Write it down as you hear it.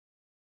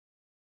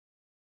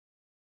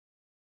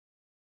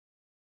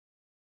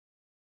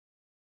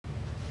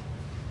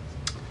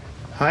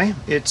Hi,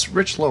 it's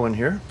Rich Loen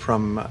here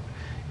from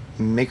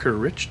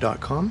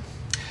MakerRich.com.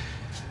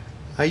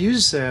 I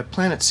use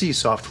Planet C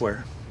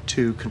software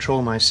to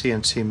control my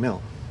CNC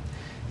mill.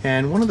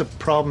 And one of the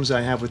problems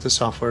I have with the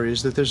software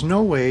is that there's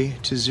no way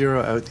to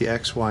zero out the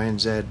X, Y,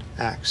 and Z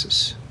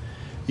axis.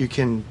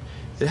 It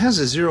has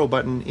a zero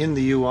button in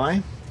the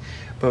UI,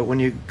 but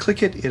when you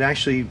click it,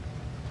 you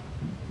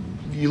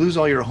lose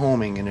all your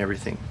homing and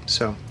everything.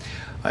 So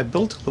I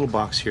built a little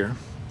box here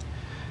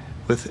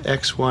with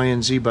X, Y,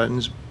 and Z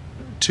buttons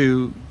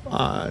to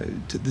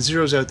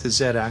zeroes out the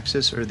Z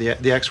axis, or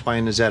the X, Y,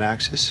 and the Z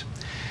axis.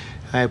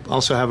 I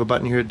also have a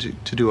button here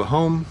to do a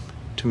home,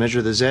 to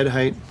measure the Zed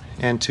height,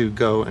 and to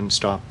go and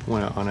stop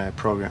on a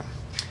program.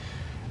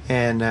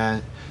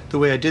 And the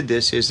way I did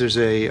this is there's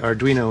a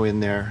Arduino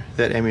in there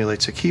that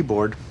emulates a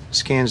keyboard,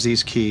 scans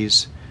these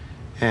keys,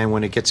 and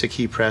when it gets a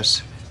key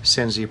press,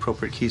 sends the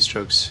appropriate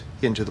keystrokes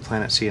into the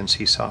Planet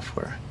CNC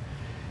software.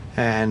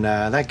 And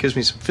that gives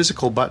me some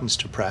physical buttons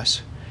to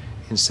press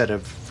instead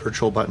of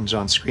virtual buttons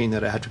on screen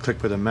that I have to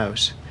click with a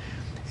mouse.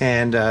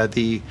 And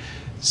the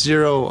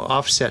zero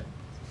offset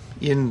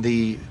in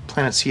the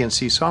Planet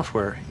CNC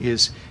software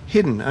is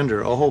hidden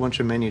under a whole bunch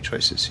of menu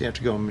choices. You have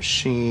to go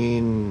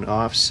machine,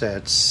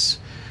 offsets,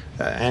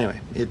 anyway,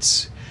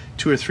 it's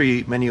 2 or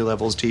 3 menu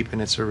levels deep,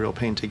 and it's a real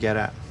pain to get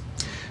at.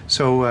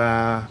 So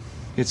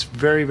it's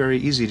very, very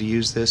easy to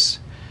use this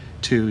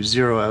to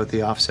zero out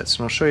the offsets,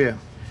 and I'll show you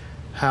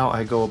how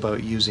I go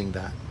about using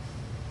that.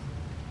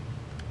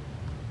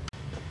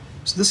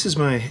 So this is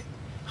my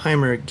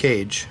Heimer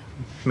gauge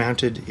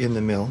mounted in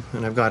the mill,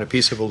 and I've got a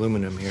piece of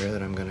aluminum here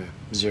that I'm going to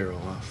zero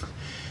off.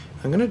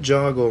 I'm going to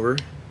jog over,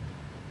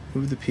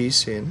 move the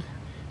piece in,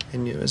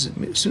 and as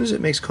soon as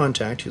it makes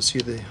contact, you'll see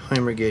the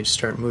Heimer gauge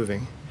start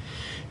moving.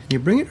 And you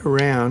bring it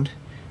around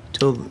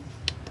till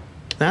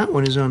that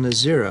one is on the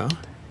 0.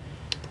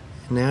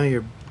 And now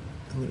I'm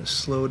going to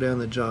slow down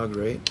the jog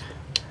rate.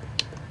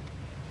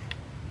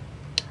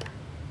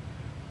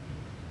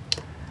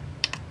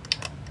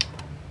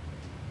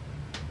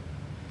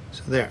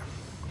 So there.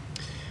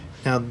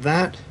 Now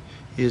that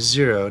is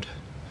zeroed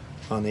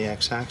on the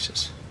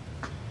x-axis.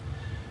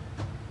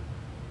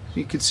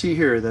 You can see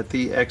here that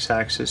the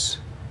x-axis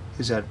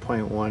is at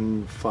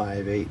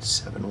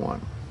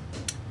 0.15871.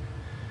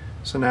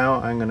 So now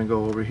I'm going to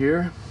go over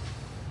here,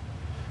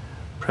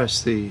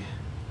 press the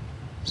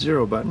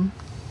 0 button,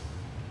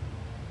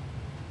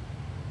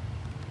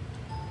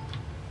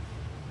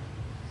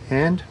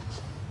 and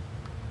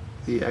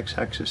the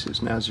x-axis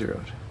is now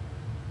zeroed.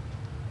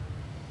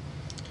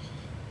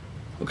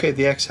 Okay,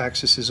 the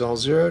x-axis is all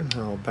zeroed.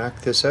 I'll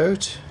back this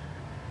out.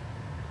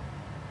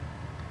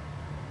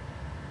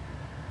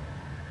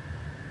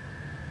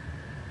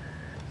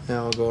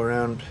 Now I'll go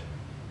around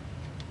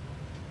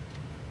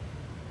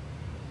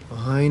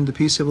behind the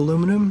piece of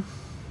aluminum,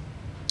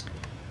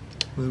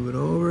 move it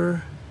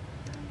over.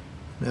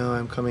 Now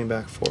I'm coming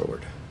back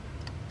forward.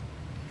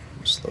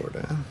 Slow her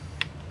down.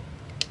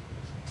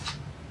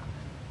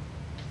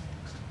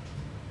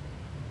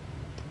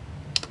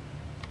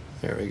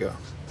 There we go.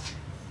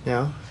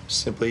 Now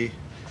simply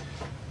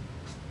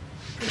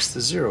press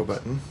the 0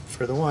 button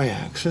for the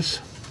y-axis,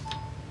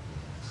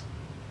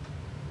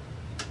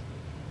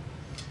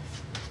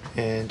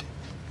 and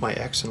my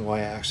x and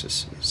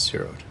y-axis is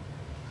zeroed.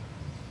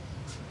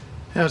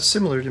 Now it's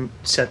similar to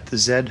set the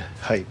Z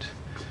height.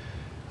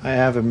 I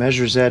have a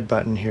measure Z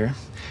button here,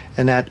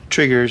 and that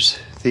triggers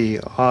the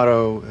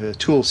auto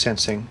tool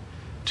sensing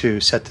to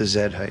set the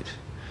Z height.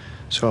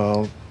 So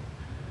I'll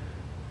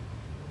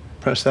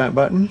press that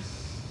button,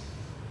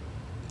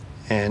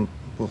 and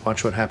we'll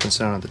watch what happens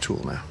down on the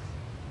tool now.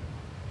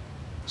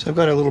 So I've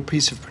got a little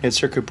piece of printed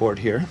circuit board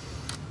here,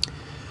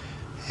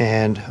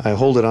 and I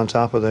hold it on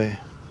top of the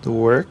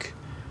work.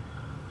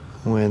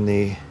 When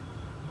the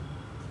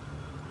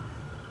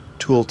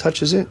tool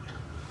touches it,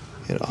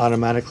 it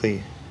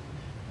automatically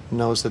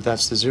knows that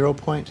that's the 0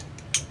 point,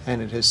 and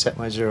it has set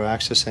my 0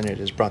 axis, and it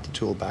has brought the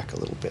tool back a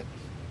little bit.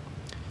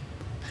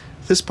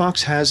 This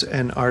box has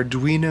an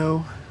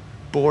Arduino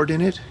board in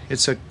it.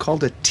 It's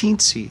called a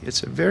Teensy.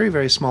 It's a very,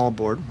 very small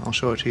board. I'll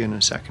show it to you in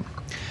a second.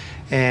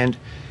 And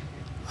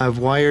I've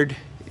wired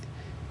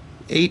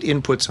 8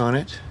 inputs on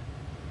it.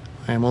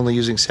 I'm only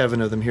using 7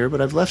 of them here,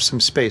 but I've left some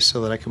space so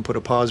that I can put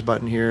a pause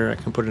button here. I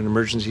can put an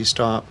emergency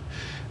stop.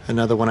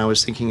 Another one I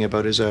was thinking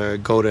about is a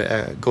go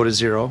to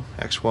 0,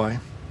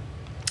 XY.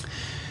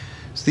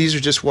 So these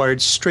are just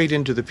wired straight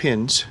into the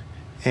pins,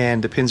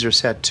 and the pins are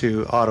set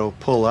to auto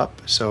pull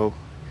up. So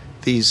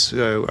these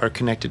are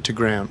connected to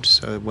ground.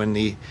 So when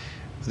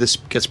this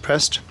gets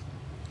pressed,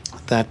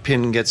 that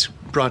pin gets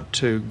brought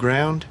to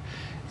ground,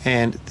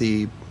 and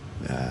the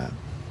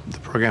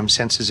program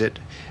senses it.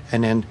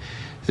 And then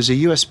there's a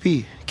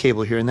USB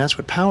cable here, and that's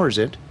what powers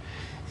it,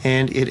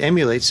 and it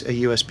emulates a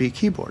USB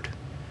keyboard.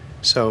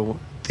 So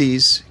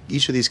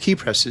each of these key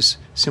presses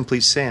simply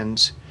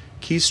sends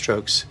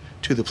keystrokes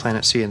to the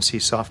Planet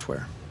CNC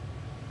software.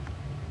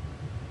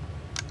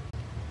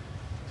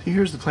 So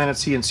here's the Planet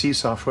CNC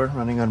software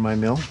running on my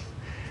mill,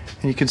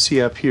 and you can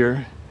see up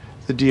here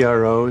the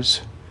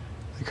DROs,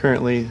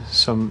 currently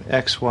some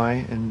X,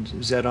 Y, and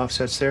Z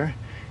offsets there.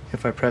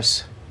 If I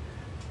press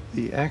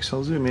the X,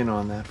 I'll zoom in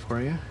on that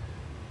for you.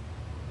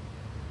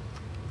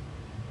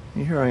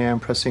 And here I am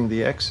pressing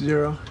the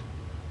X0,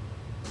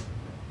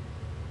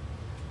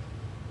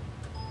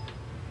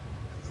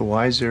 the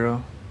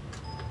Y0,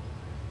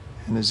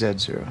 and the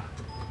Z0.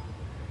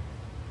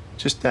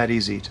 Just that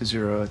easy to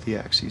zero out the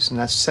axes, and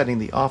that's setting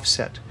the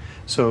offset,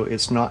 so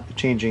it's not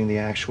changing the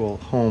actual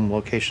home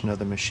location of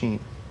the machine.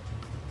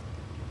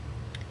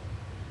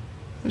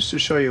 Just to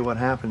show you what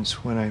happens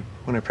when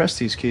I press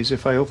these keys,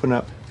 if I open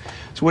up,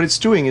 so what it's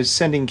doing is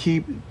sending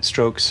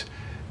keystrokes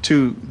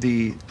to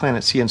the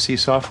Planet CNC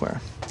software,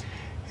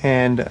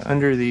 and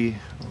under the,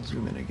 I'll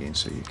zoom in again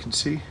so you can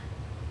see,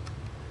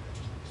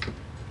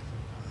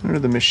 under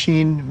the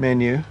machine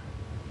menu,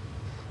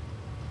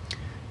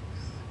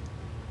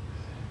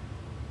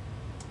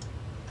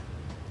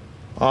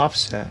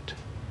 offset,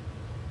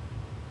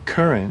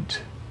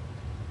 current,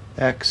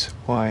 X,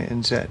 Y,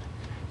 and Z.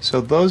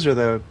 So those are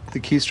the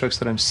keystrokes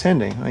that I'm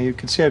sending. You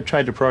can see I've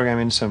tried to program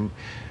in some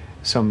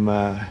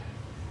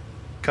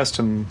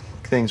custom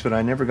things, but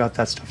I never got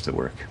that stuff to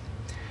work.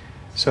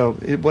 So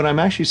what I'm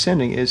actually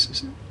sending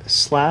is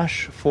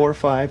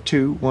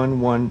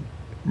 /45211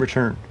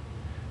 return,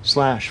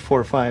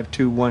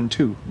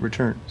 /45212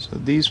 return. So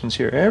these ones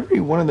here, every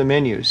one of the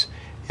menus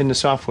in the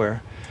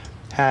software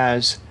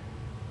has,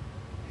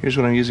 here's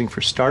what I'm using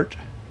for start,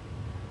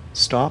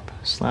 stop,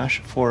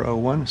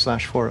 /401,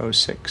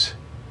 /406.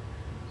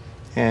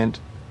 And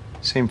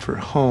same for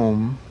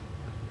home,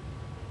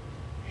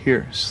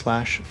 here,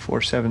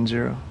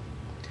 /470.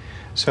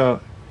 So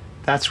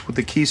that's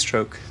the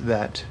keystroke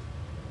that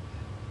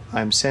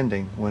I'm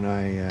sending when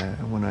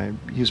I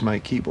use my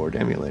keyboard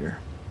emulator.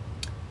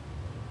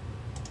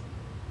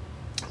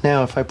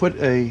 Now if I put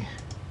a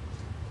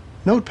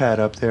notepad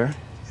up there,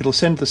 it'll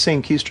send the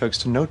same keystrokes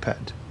to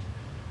notepad.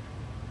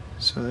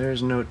 So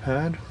there's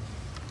notepad.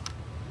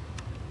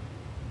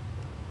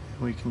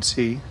 We can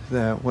see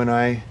that when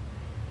I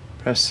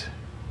press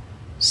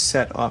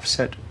set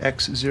offset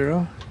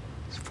X0,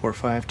 it's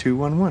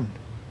 45211.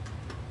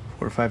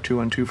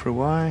 45212 for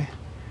Y.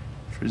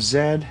 For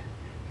Z,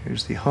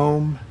 here's the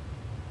home,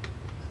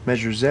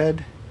 measure Z,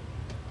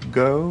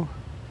 go,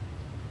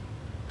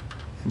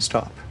 and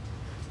stop.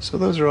 So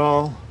those are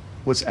all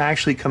what's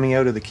actually coming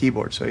out of the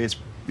keyboard. So it's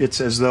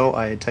as though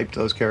I had typed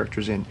those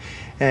characters in.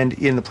 And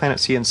in the Planet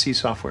CNC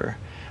software,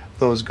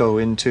 those go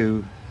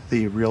into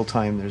the real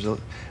time. There's a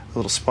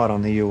little spot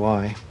on the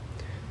UI.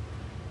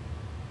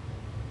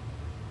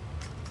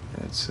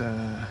 It's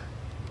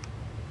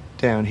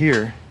down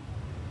here,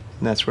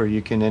 and that's where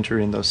you can enter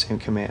in those same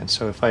commands.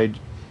 So if I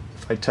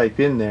type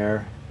in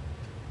there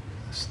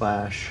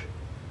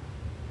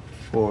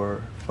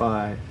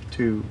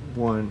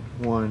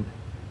 /45211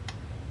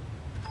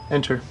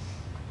 enter,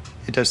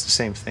 it does the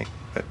same thing,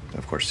 but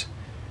of course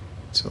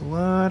it's a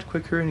lot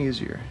quicker and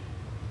easier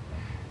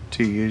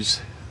to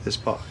use this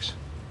box.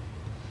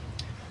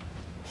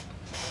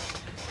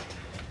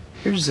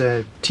 Here's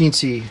a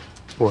teensy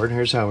board.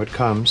 Here's how it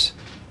comes.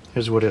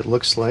 Here's what it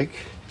looks like,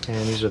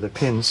 and these are the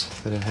pins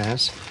that it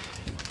has,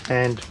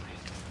 and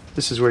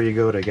this is where you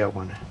go to get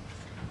one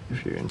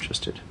if you're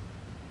interested.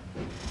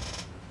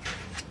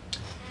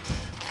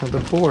 Now the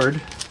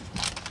board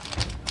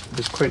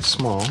is quite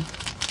small.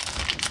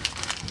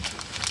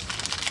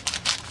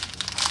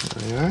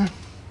 There we are.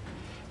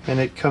 And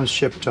it comes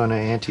shipped on an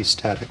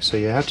anti-static, so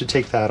you have to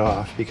take that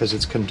off because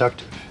it's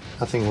conductive.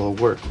 Nothing will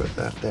work with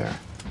that there.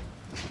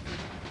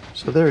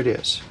 So there it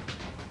is.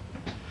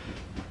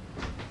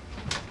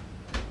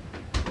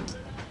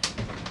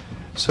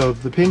 So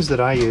the pins that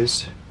I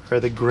use are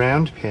the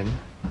ground pin,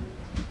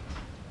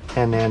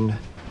 and then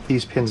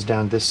these pins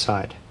down this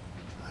side.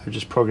 I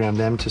just program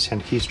them to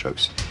send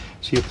keystrokes.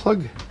 So you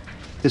plug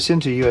this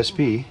into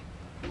USB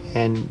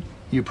and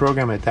you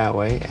program it that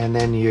way, and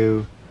then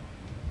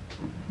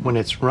when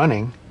it's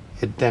running,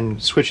 it then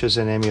switches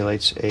and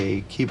emulates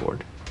a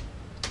keyboard.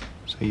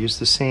 So you use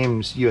the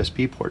same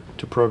USB port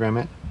to program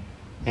it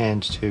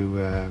and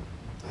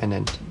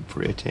then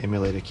for it to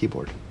emulate a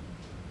keyboard.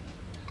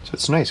 So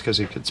it's nice because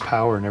it gets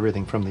power and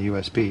everything from the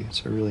USB.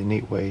 It's a really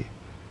neat way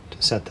to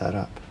set that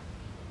up.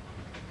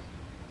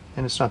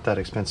 And it's not that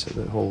expensive.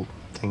 The whole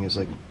thing is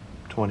like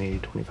 $20,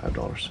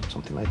 $25,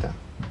 something like that.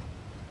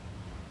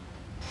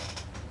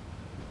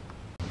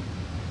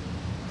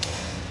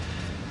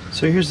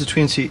 So here's the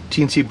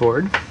teensy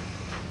board.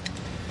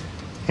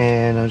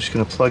 And I'm just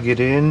going to plug it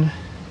in.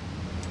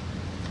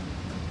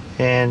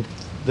 And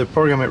the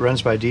program it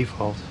runs by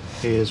default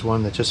is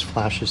one that just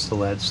flashes the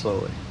LED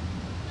slowly.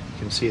 You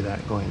can see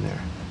that going there.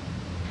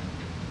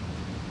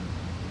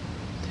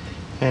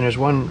 And there's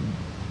one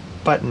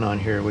button on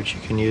here which you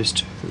can use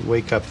to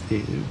wake up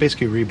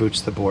basically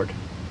reboots the board.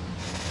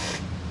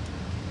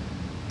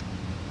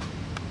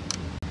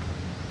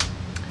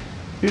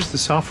 Here's the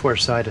software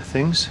side of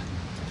things.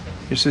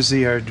 This is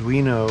the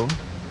Arduino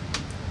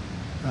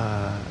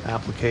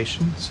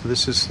application. So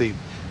this is the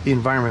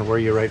environment where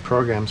you write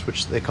programs,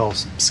 which they call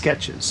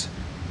sketches,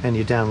 and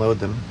you download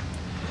them.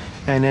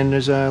 And then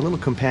there's a little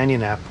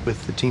companion app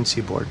with the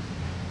Teensy board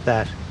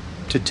that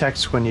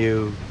detects when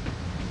you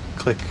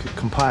click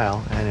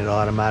compile, and it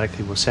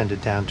automatically will send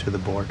it down to the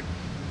board.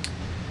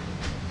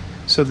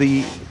 So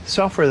the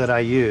software that I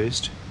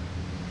used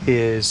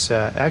is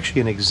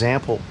actually an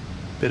example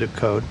bit of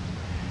code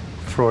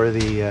for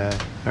the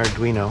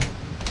Arduino,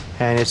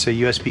 and it's a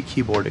USB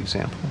keyboard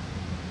example.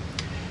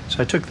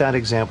 So I took that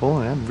example,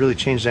 and I haven't really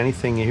changed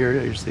anything here.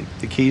 There's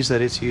the keys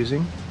that it's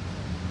using.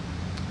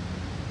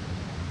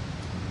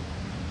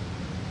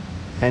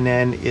 And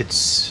then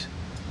it's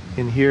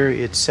in here,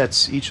 it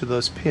sets each of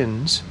those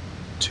pins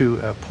to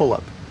a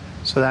pull-up.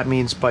 So that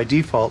means by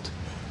default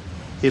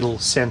it'll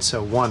sense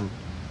a 1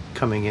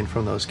 coming in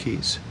from those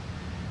keys.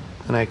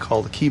 And I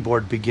call the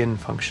keyboard begin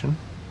function,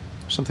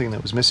 something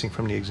that was missing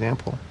from the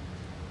example.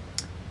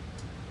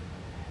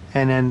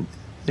 And then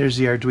there's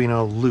the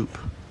Arduino Loop.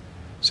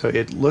 So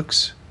it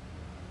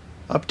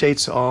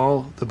updates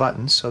all the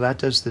buttons, so that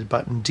does the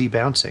button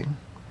debouncing.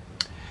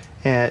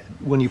 And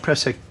when you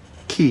press a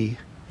key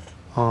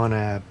on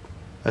a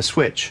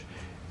switch,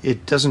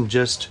 it doesn't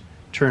just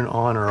turn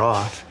on or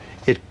off,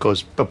 it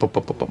goes bum, bum,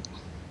 bum, bum, bum,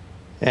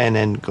 and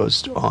then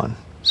goes on.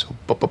 So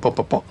bum, bum, bum,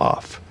 bum, bum,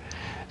 off.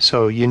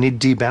 So you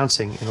need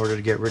debouncing in order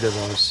to get rid of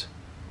those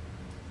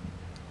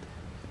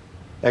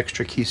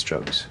extra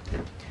keystrokes.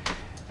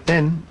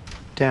 Then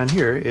down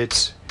here,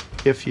 it's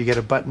if you get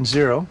a button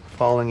 0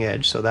 falling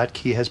edge, so that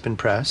key has been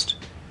pressed,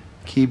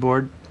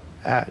 keyboard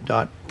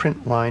dot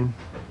print line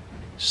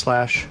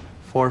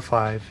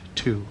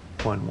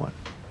 /45211,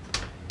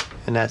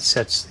 and that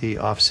sets the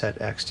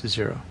offset X to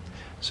 0.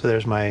 So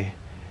there's my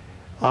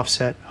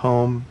offset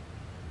home,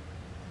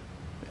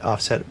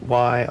 offset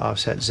Y,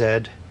 offset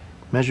Z,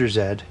 measure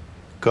Z,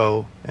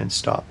 go, and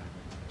stop.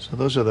 So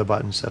those are the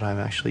buttons that I'm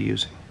actually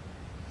using.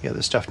 Yeah,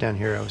 the stuff down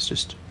here, I was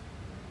just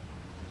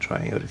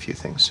trying out a few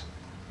things.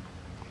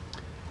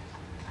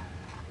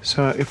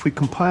 So if we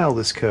compile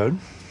this code,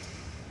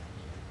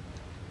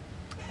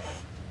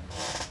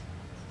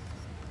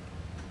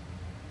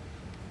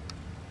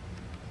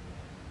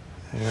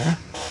 there,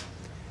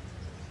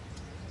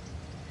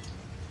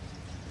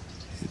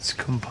 it's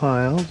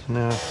compiled.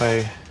 Now if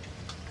I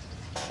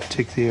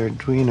take the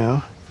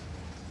Arduino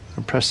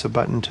and press the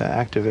button to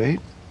activate,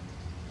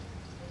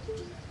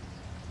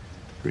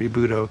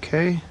 reboot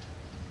OK,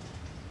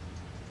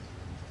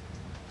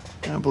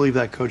 I believe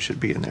that code should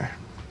be in there.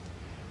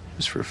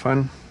 Just for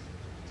fun,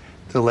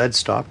 the LED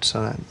stopped,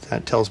 so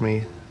that tells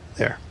me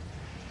there.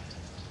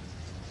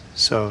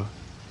 So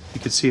you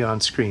can see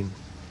on screen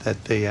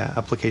that the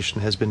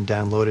application has been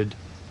downloaded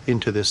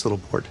into this little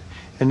board.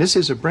 And this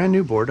is a brand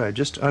new board I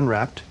just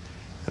unwrapped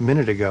a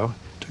minute ago,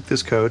 took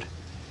this code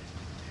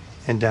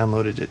and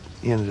downloaded it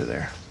into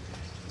there.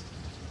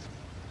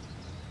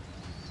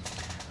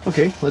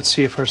 Okay, let's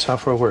see if our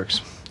software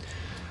works.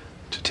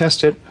 To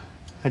test it,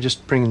 I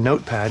just bring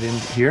Notepad in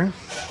here,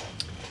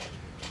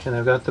 and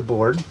I've got the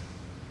board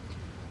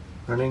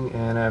running,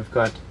 and I've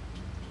got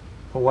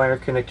a wire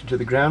connected to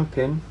the ground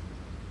pin,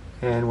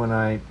 and when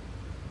I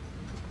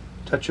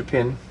touch a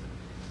pin,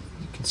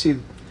 you can see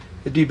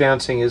the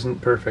debouncing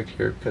isn't perfect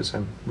here because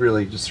I'm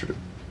really just sort of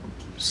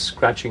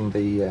scratching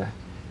the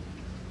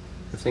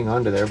thing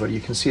onto there, but you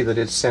can see that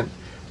it's sent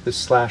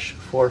this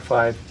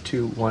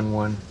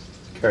 /45211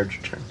 carriage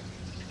return.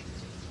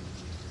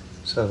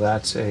 So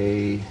that's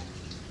a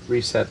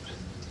reset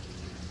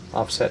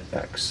offset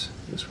X.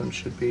 This one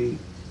should be,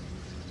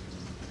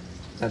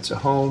 that's a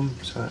home.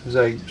 So as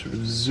I sort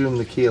of zoom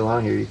the key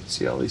along here, you can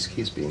see all these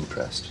keys being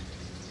pressed.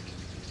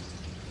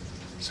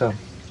 So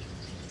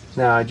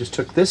now I just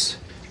took this,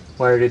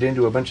 wired it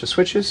into a bunch of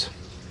switches,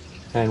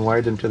 and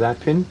wired them to that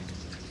pin,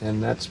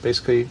 and that's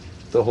basically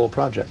the whole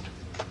project.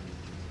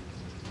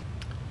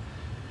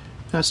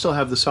 Now I still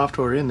have the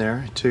software in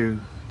there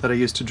that I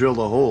used to drill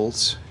the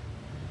holes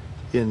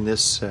in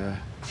this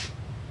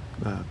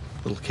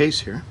little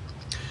case here.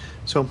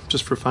 So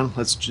just for fun,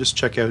 let's just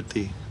check out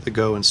the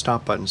go and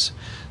stop buttons.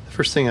 The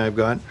first thing I've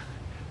got,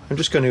 I'm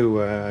just going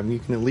to I'm going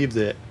to leave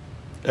the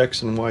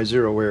X and Y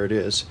 0 where it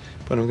is,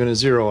 but I'm going to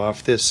 0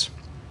 off this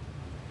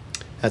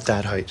at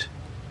that height.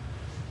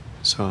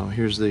 So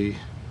here's the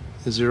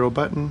 0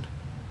 button,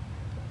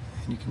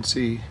 and you can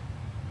see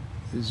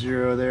the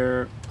 0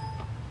 there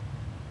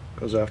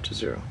goes off to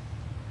 0.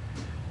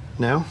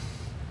 Now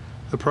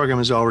the program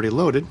is already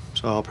loaded,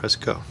 so I'll press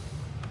go.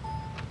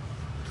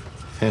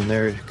 And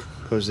there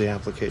goes the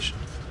application.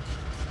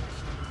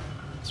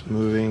 It's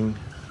moving,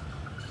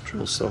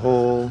 drills the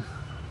hole,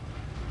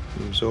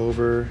 moves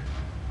over,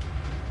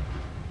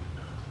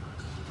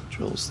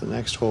 drills the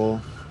next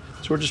hole.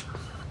 So we're just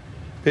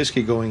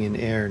basically going in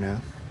air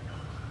now.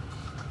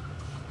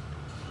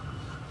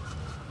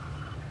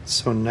 It's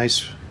so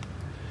nice.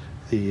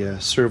 The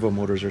servo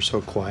motors are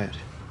so quiet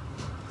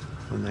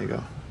when they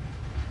go.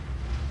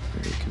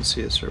 There you can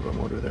see a servo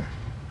motor there.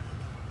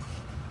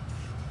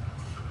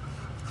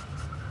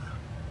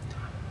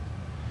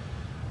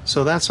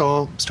 So that's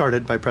all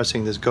started by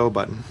pressing this go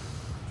button,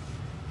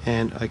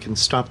 and I can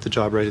stop the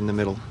job right in the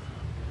middle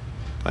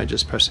by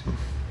just pressing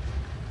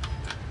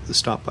the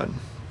stop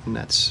button, and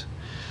that's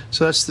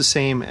So that's the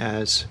same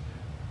as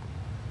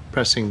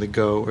pressing the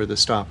go or the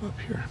stop up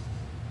here.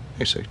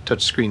 Actually,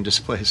 touch screen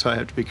display, so I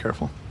have to be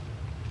careful.